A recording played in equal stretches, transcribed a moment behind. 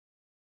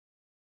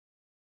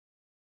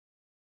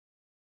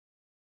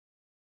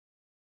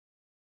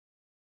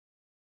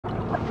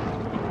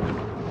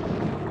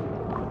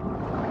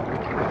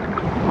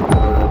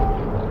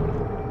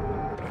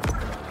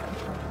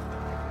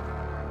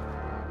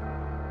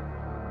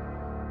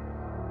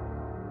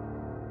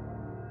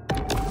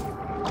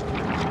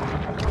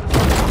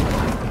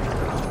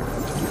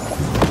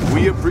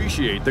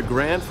appreciate the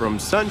grant from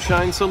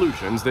Sunshine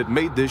Solutions that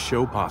made this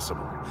show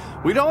possible.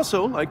 We'd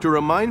also like to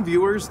remind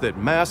viewers that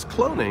mass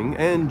cloning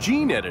and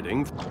gene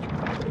editing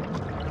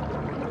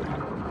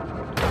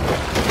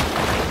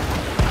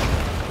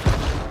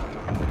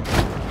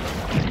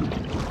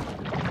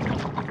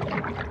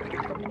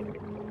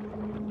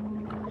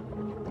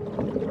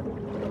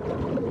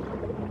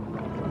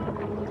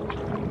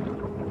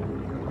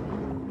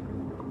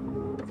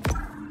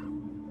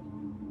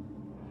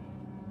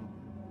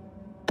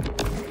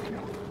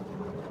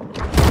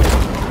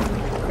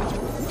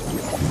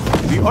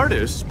The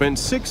artist spent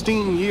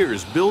 16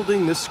 years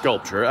building this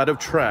sculpture out of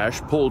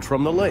trash pulled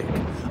from the lake,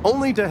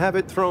 only to have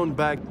it thrown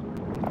back.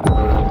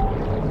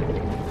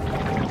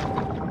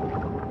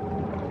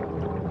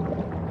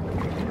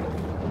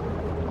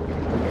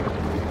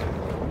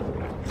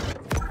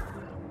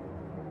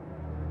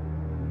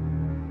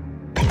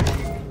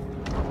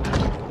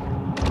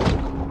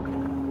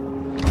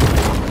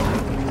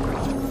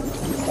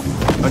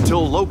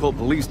 Until local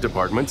police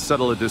departments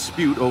settle a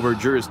dispute over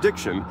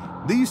jurisdiction,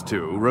 these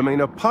two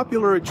remain a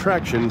popular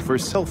attraction for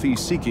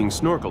selfie-seeking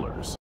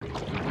snorkelers.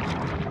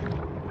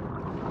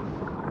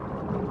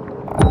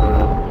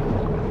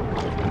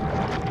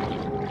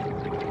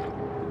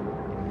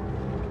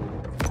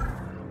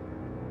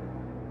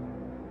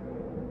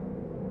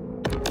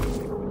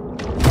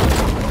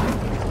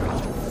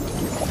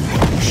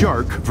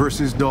 Shark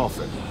versus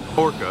dolphin,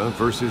 orca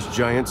versus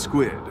giant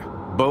squid,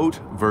 boat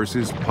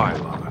versus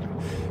pylon.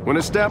 When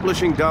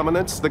establishing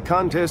dominance, the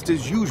contest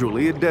is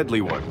usually a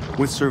deadly one,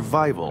 with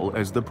survival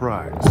as the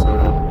prize.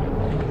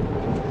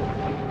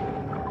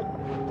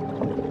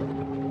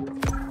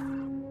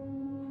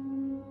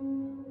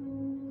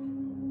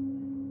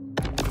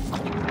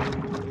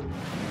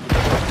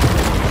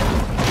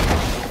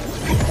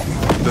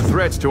 The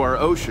threats to our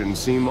ocean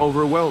seem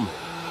overwhelming,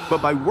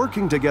 but by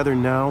working together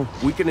now,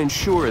 we can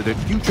ensure that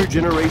future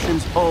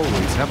generations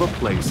always have a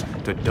place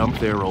to dump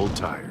their old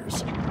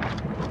tires.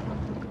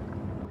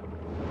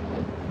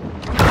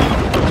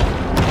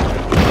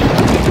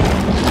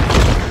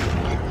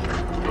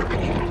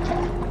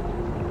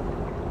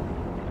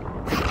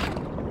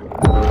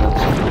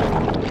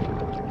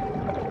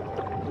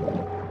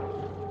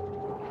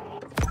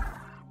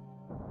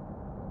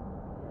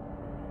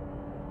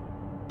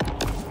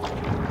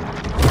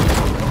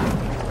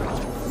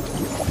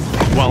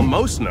 While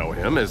most know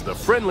him as the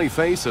friendly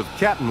face of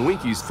Captain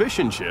Winky's Fish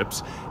and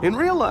Chips, in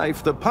real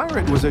life, the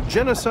pirate was a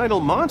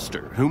genocidal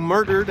monster who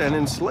murdered and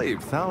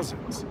enslaved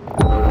thousands.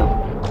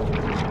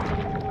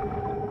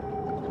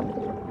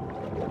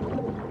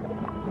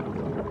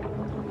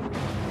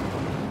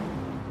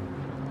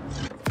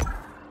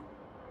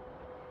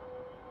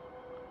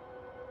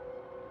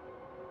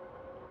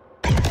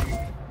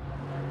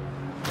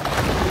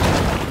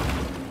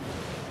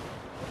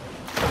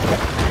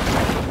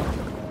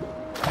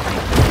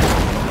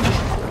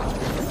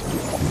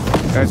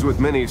 As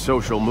with many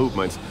social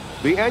movements,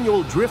 the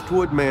annual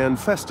Driftwood Man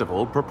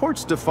Festival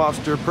purports to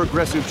foster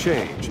progressive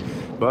change,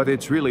 but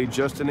it's really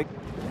just an...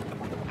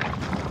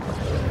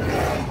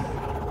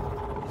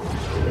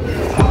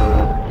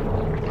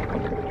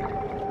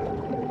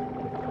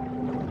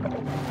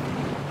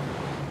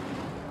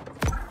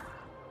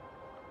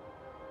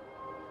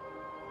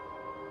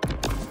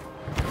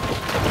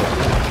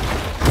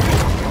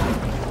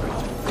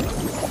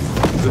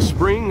 The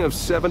spring of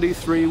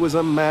 '73 was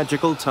a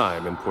magical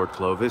time in Port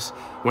Clovis,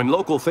 when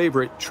local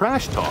favorite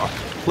Trash Talk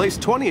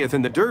placed 20th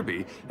in the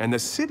Derby, and the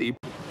city...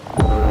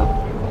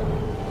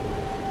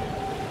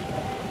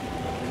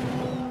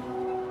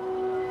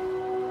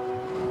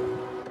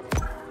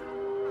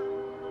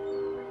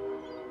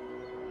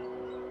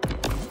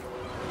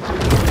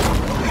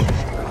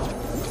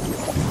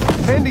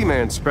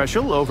 Handyman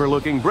special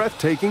overlooking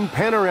breathtaking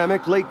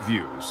panoramic lake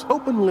views,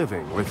 open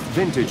living with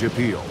vintage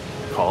appeal,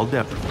 called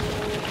Depot.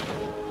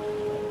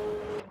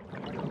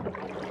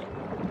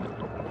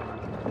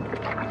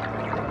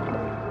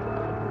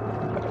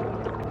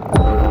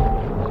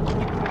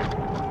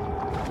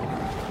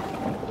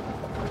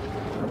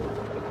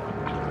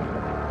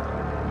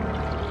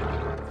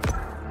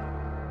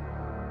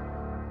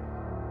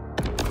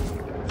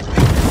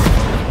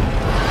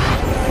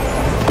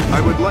 I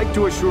would like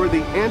to assure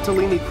the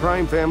Antolini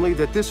crime family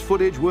that this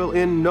footage will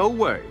in no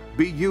way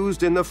be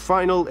used in the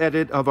final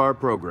edit of our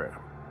program.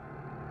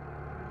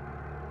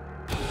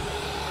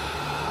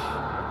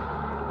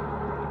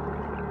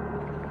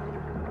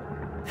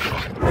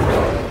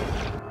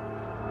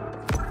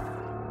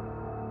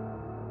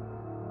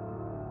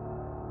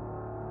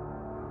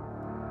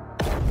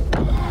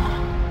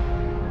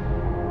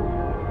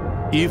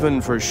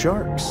 Even for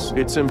sharks,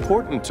 it's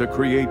important to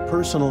create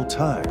personal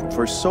time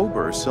for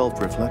sober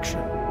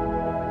self-reflection.